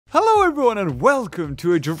Hello everyone and welcome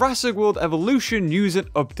to a Jurassic World Evolution news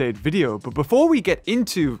and update video. But before we get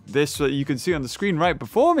into this that you can see on the screen right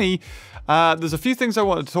before me, there's a few things I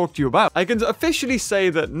wanted to talk to you about. I can officially say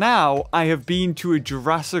that now I have been to a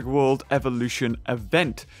Jurassic World Evolution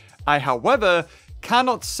event. I, however,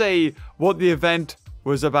 cannot say what the event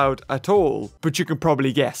was about at all, but you can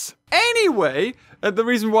probably guess. Anyway, the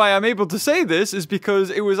reason why I'm able to say this is because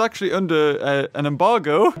it was actually under an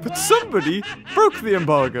embargo, but somebody broke the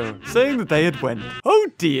embargo, saying that they had went. Oh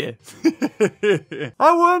dear.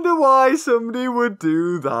 I wonder why somebody would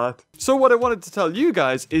do that. So what I wanted to tell you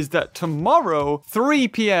guys is that tomorrow, 3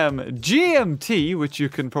 p.m. GMT, which you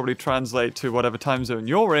can probably translate to whatever time zone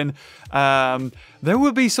you're in, there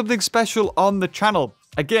will be something special on the channel.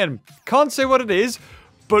 Again, can't say what it is,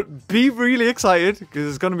 but be really excited because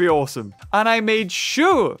it's going to be awesome. And I made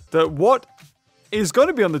sure that what is going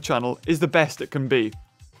to be on the channel is the best it can be.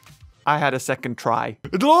 I had a second try.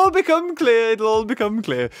 It'll all become clear. It'll all become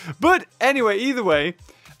clear. But anyway, either way,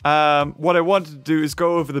 what I wanted to do is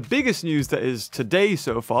go over the biggest news that is today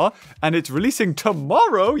so far. And it's releasing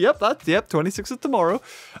tomorrow. Yep, 26th of tomorrow.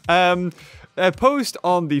 A post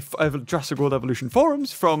on the Jurassic World Evolution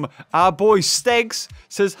forums from our boy Stegs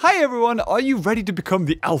says, "Hi everyone, are you ready to become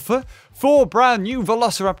the alpha? 4 brand new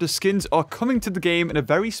Velociraptor skins are coming to the game in a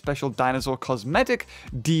very special dinosaur cosmetic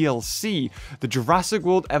DLC, the Jurassic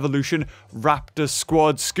World Evolution Raptor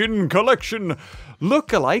Squad skin collection.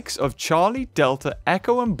 Lookalikes of Charlie, Delta,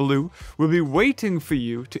 Echo, and Blue will be waiting for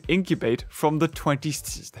you to incubate from the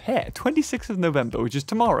 26th of November, which is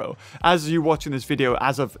tomorrow, as you're watching this video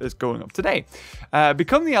as of it's going up today.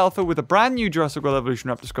 Become the alpha with a brand new Jurassic World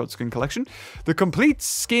Evolution Raptor Squad skin collection, the complete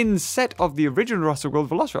skin set of the original Jurassic World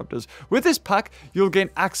Velociraptors. With this pack, you'll gain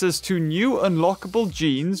access to new unlockable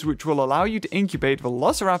genes, which will allow you to incubate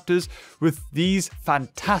Velociraptors with these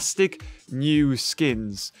fantastic new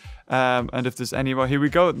skins." And if there's any more, here we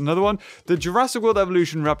go, another one. The Jurassic World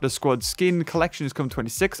Evolution Raptor Squad skin collection is coming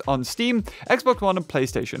 26 on Steam, Xbox One, and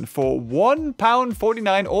PlayStation for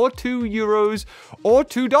 £1.49 or €2 or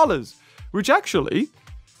 $2. Which actually,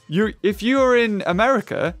 if you're in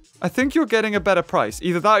America, I think you're getting a better price.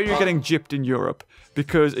 Either that or you're getting gypped in Europe,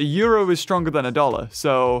 because a euro is stronger than a dollar.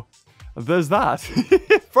 So there's that.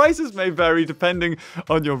 Prices may vary depending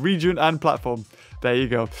on your region and platform. There you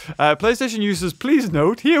go. PlayStation users, please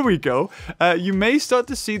note, here we go. You may start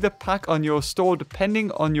to see the pack on your store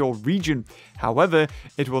depending on your region. However,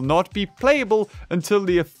 it will not be playable until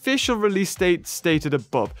the official release date stated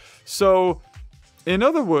above. So, in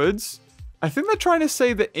other words, I think they're trying to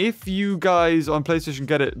say that if you guys on PlayStation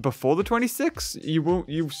get it before the 26th,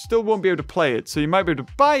 you still won't be able to play it. So you might be able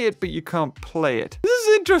to buy it, but you can't play it. This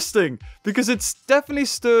is interesting because it's definitely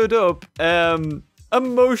stirred up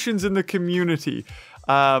emotions in the community.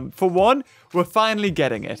 For one, we're finally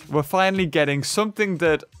getting it. We're finally getting something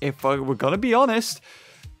that, if we're gonna be honest,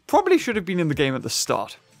 probably should have been in the game at the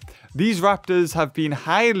start. These raptors have been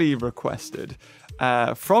highly requested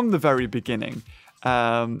from the very beginning.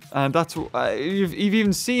 And that's you've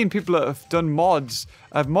even seen people that have done mods,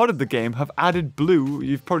 have modded the game, have added blue.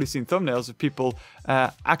 You've probably seen thumbnails of people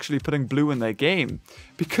actually putting blue in their game,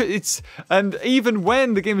 because and even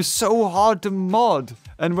when the game is so hard to mod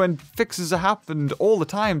and when fixes have happened all the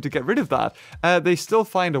time to get rid of that, they still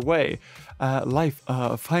find a way. Life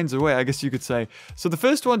finds a way, I guess you could say. So the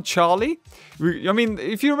first one, Charlie. I mean,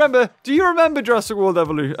 if you remember, do you remember Jurassic World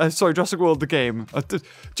Evolution? Sorry, Jurassic World the game.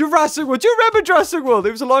 Jurassic World. Do you remember Jurassic World?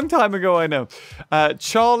 It was a long time ago, I know.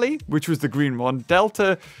 Charlie, which was the green one.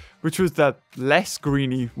 Delta, which was that less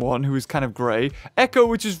greeny one, who was kind of grey. Echo,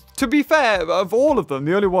 which is, to be fair, of all of them,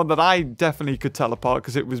 the only one that I definitely could tell apart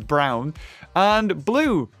because it was brown. And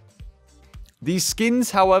Blue. These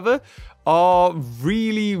skins, however, are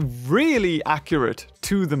really, really accurate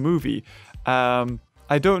to the movie.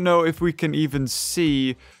 I don't know if we can even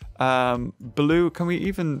see Blue. Can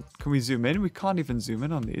we zoom in? We can't even zoom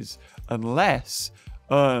in on these unless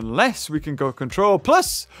we can go Control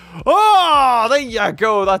Plus. Oh, there you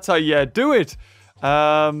go. That's how you do it.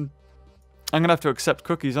 I'm gonna have to accept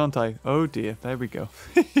cookies, aren't I? Oh dear. There we go.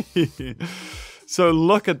 So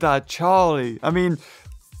look at that, Charlie. I mean,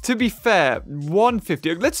 to be fair,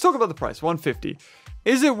 $150. Let's talk about the price. $150.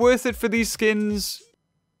 Is it worth it for these skins?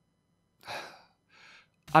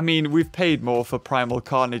 I mean, we've paid more for Primal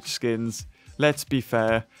Carnage skins. Let's be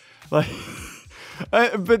fair. Like,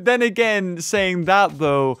 but then again, saying that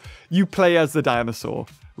though, you play as the dinosaur,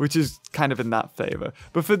 which is kind of in that favor.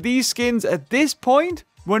 But for these skins at this point,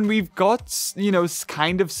 when we've got, you know,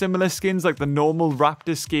 kind of similar skins, like the normal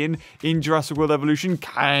raptor skin in Jurassic World Evolution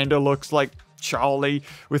kind of looks like Charlie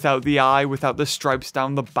without the eye, without the stripes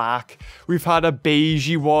down the back. We've had a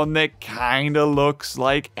beigey one that kind of looks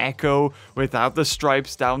like Echo without the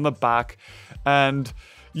stripes down the back. And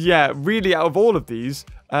yeah, really out of all of these,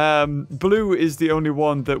 blue is the only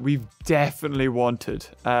one that we've definitely wanted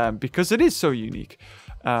because it is so unique.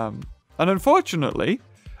 And unfortunately,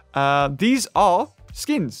 these are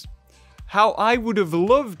skins. How I would have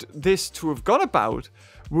loved this to have gone about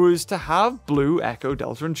was to have Blue, Echo,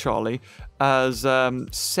 Delta, and Charlie as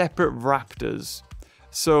separate raptors.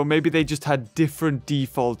 So maybe they just had different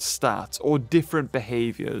default stats or different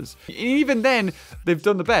behaviors. Even then, they've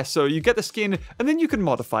done the best. So you get the skin and then you can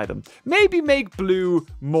modify them. Maybe make Blue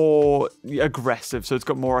more aggressive so it's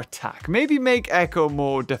got more attack. Maybe make Echo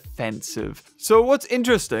more defensive. So what's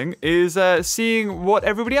interesting is seeing what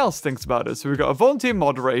everybody else thinks about it. So we've got a volunteer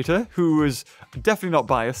moderator who is definitely not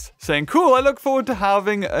biased, saying, cool, I look forward to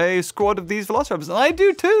having a squad of these Velociraptors. And I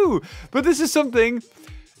do too. But this is something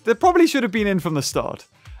that probably should have been in from the start.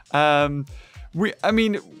 I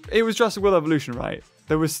mean, it was Jurassic World Evolution, right?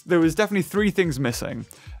 There was definitely 3 things missing.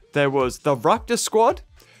 There was the Raptor Squad,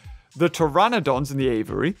 the Pteranodons in the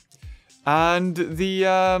aviary, and the,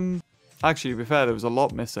 actually, to be fair, there was a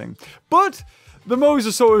lot missing. But the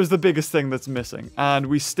Mosasaur is the biggest thing that's missing, and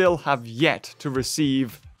we still have yet to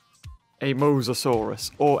receive a Mosasaurus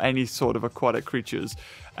or any sort of aquatic creatures.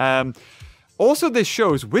 Also, this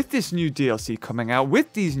shows, with this new DLC coming out,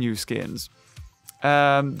 with these new skins,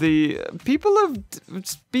 the people have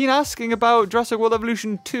been asking about Jurassic World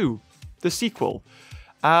Evolution 2, the sequel.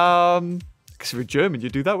 Because if you're German,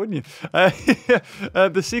 you'd do that, wouldn't you?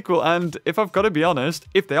 The sequel, and if I've got to be honest,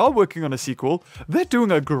 if they are working on a sequel, they're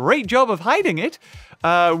doing a great job of hiding it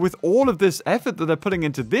with all of this effort that they're putting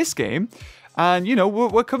into this game. And, you know,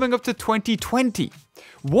 we're coming up to 2020.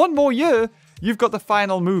 One more year, you've got the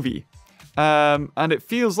final movie. And it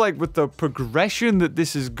feels like with the progression that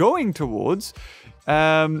this is going towards,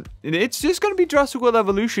 it's just going to be Jurassic World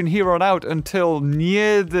Evolution here on out until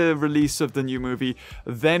near the release of the new movie.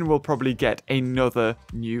 Then we'll probably get another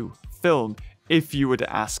new film, if you were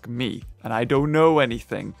to ask me. And I don't know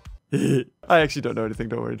anything. I actually don't know anything,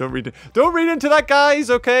 don't worry. Don't read it. Don't read into that, guys,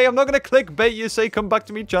 okay? I'm not going to clickbait you, say come back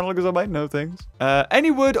to me channel because I might know things. Any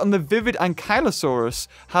word on the Vivid Ankylosaurus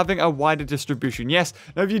having a wider distribution? Yes.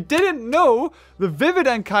 Now, if you didn't know, the Vivid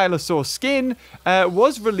Ankylosaur skin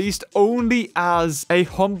was released only as a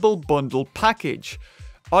Humble Bundle package.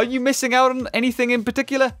 Are you missing out on anything in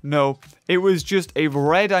particular? No. It was just a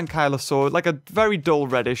red ankylosaur, like a very dull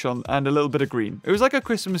reddish and a little bit of green. It was like a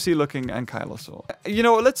Christmassy looking ankylosaur. You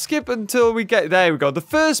know what, let's skip until we get, there we go. The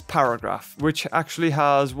first paragraph, which actually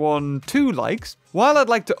has 2 likes. While I'd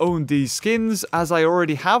like to own these skins, as I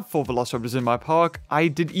already have 4 Velociraptors in my park, I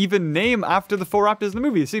did even name after the 4 raptors in the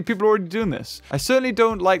movie. See, people are already doing this. I certainly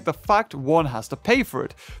don't like the fact one has to pay for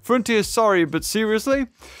it. Frontier, sorry, but seriously,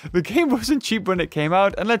 the game wasn't cheap when it came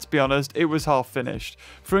out, and let's be honest, it was half finished.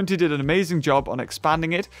 Frontier did an amazing job on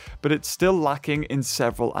expanding it, but it's still lacking in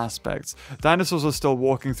several aspects. Dinosaurs are still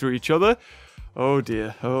walking through each other. Oh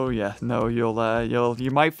dear. Oh yeah. No,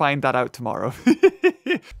 you might find that out tomorrow.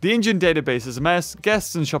 The engine database is a mess.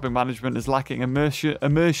 Guests and shopping management is lacking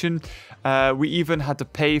immersion. We even had to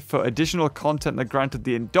pay for additional content that granted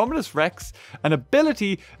the Indominus Rex an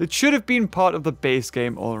ability that should have been part of the base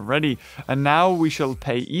game already. And now we shall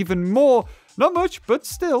pay even more, not much, but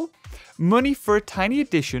still, money for a tiny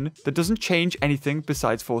addition that doesn't change anything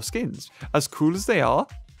besides 4 skins. As cool as they are,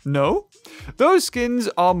 no, those skins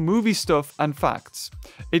are movie stuff and facts.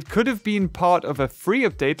 It could have been part of a free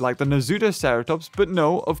update like the Nazutoceratops, but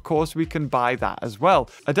no, of course we can buy that as well.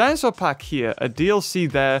 A dinosaur pack here, a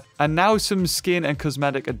DLC there, and now some skin and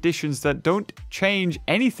cosmetic additions that don't change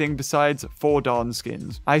anything besides 4 Darn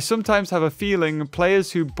skins. I sometimes have a feeling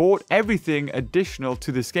players who bought everything additional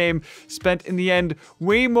to this game spent in the end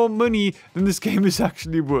way more money than this game is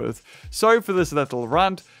actually worth. Sorry for this little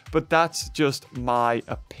rant, but that's just my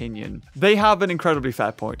opinion. They have an incredibly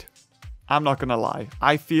fair point. I'm not gonna lie.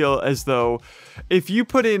 I feel as though if you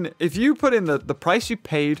put in the price you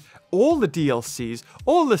paid, all the DLCs,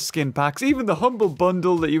 all the skin packs, even the humble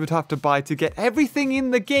bundle that you would have to buy to get everything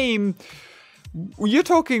in the game, you're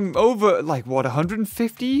talking over, like, what,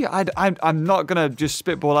 150? I'm not gonna just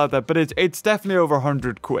spitball out there, but it's definitely over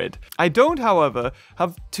 100 quid. I don't, however,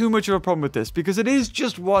 have too much of a problem with this, because it is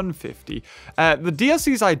just 150. The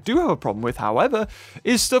DLCs I do have a problem with, however,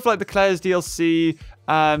 is stuff like the Claire's DLC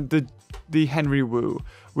and the Henry Wu,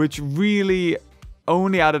 which really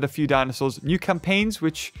only added a few dinosaurs. New campaigns,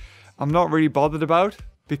 which I'm not really bothered about,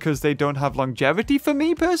 because they don't have longevity for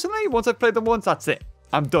me, personally. Once I've played them once, that's it.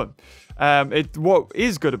 I'm done. What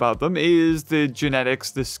is good about them is the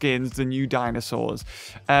genetics, the skins, the new dinosaurs.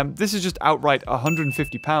 This is just outright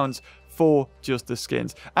 £150 for just the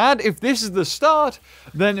skins. And if this is the start,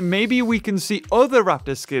 then maybe we can see other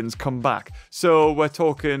raptor skins come back. So we're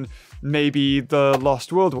talking maybe the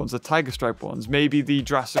Lost World ones, the Tiger Stripe ones, maybe the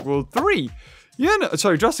Jurassic World 3. Yeah, no,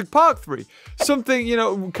 sorry, Jurassic Park 3. Something, you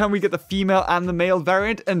know, can we get the female and the male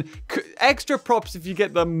variant? And extra props if you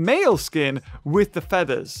get the male skin with the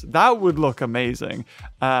feathers. That would look amazing.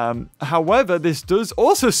 However, this does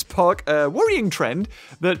also spark a worrying trend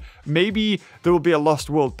that maybe there will be a Lost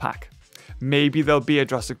World pack. Maybe there'll be a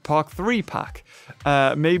Jurassic Park 3 pack.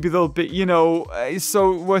 Maybe there'll be, you know,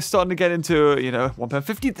 so we're starting to get into, you know,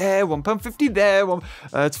 £1.50 there, £1.50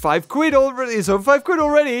 there. It's £5 already. It's over £5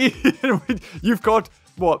 already. You've got,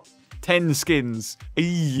 what, 10 skins.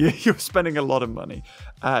 You're spending a lot of money.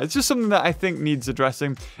 It's just something that I think needs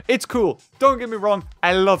addressing. It's cool. Don't get me wrong.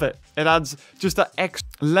 I love it. It adds just that extra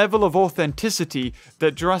level of authenticity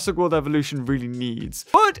that Jurassic World Evolution really needs.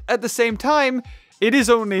 But at the same time, it is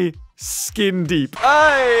only skin deep.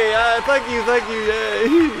 Thank you.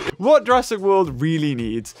 What Jurassic World really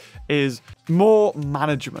needs is more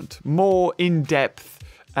management, more in-depth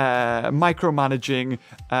micromanaging,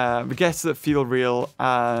 guests that feel real,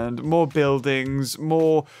 and more buildings,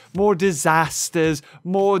 more disasters,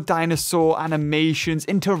 more dinosaur animations,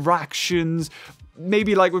 interactions.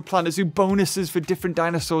 Maybe like with Planet Zoo, bonuses for different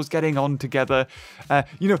dinosaurs getting on together.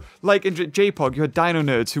 You know, like in JPOG, you had dino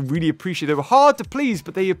nerds who really appreciated, they were hard to please,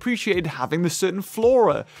 but they appreciated having the certain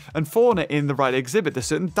flora and fauna in the right exhibit. There's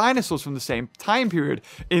certain dinosaurs from the same time period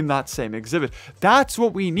in that same exhibit. That's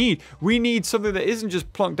what we need. We need something that isn't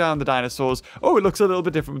just plunk down the dinosaurs. Oh, it looks a little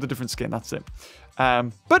bit different with a different skin. That's it.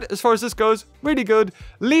 But as far as this goes, really good.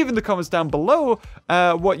 Leave in the comments down below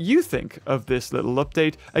what you think of this little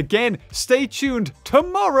update. Again, stay tuned.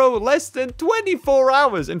 Tomorrow, less than 24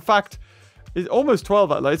 hours. In fact, it's almost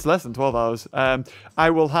 12 hours. It's less than 12 hours. I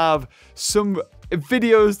will have some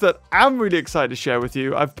videos that I'm really excited to share with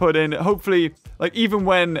you. I've put in, hopefully, like even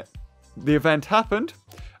when the event happened,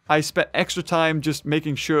 I spent extra time just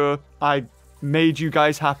making sure I made you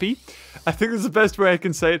guys happy. I think that's the best way I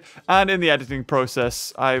can say it. And in the editing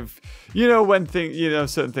process, I've, you know, when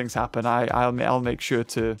certain things happen, I'll make sure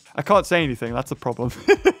to. I can't say anything. That's the problem.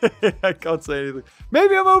 I can't say anything.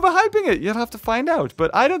 Maybe I'm overhyping it. You'll have to find out.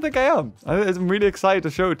 But I don't think I am. I'm really excited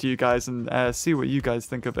to show it to you guys and see what you guys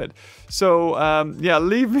think of it. So yeah,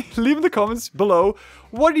 leave in the comments below.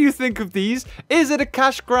 What do you think of these? Is it a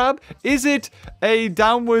cash grab? Is it a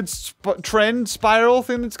downwards trend spiral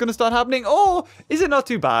thing that's going to start happening? Or is it not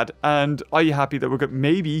too bad? And are you happy that we're going to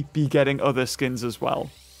maybe be getting other skins as well?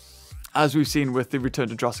 As we've seen with the Return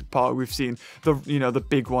to Jurassic Park, we've seen the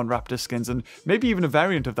big one Raptor skins and maybe even a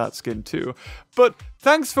variant of that skin too. But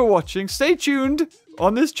thanks for watching. Stay tuned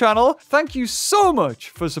on this channel. Thank you so much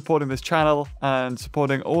for supporting this channel and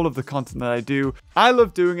supporting all of the content that I do. I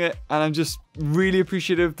love doing it, and I'm just really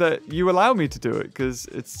appreciative that you allow me to do it, because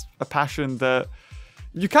it's a passion that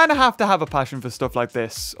you kind of have to have a passion for stuff like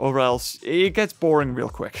this, or else it gets boring real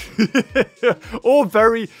quick. It's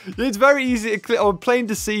very easy or plain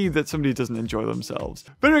to see that somebody doesn't enjoy themselves.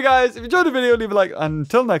 But anyway guys, if you enjoyed the video, leave a like.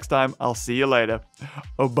 Until next time, I'll see you later.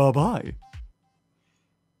 Oh, bye-bye.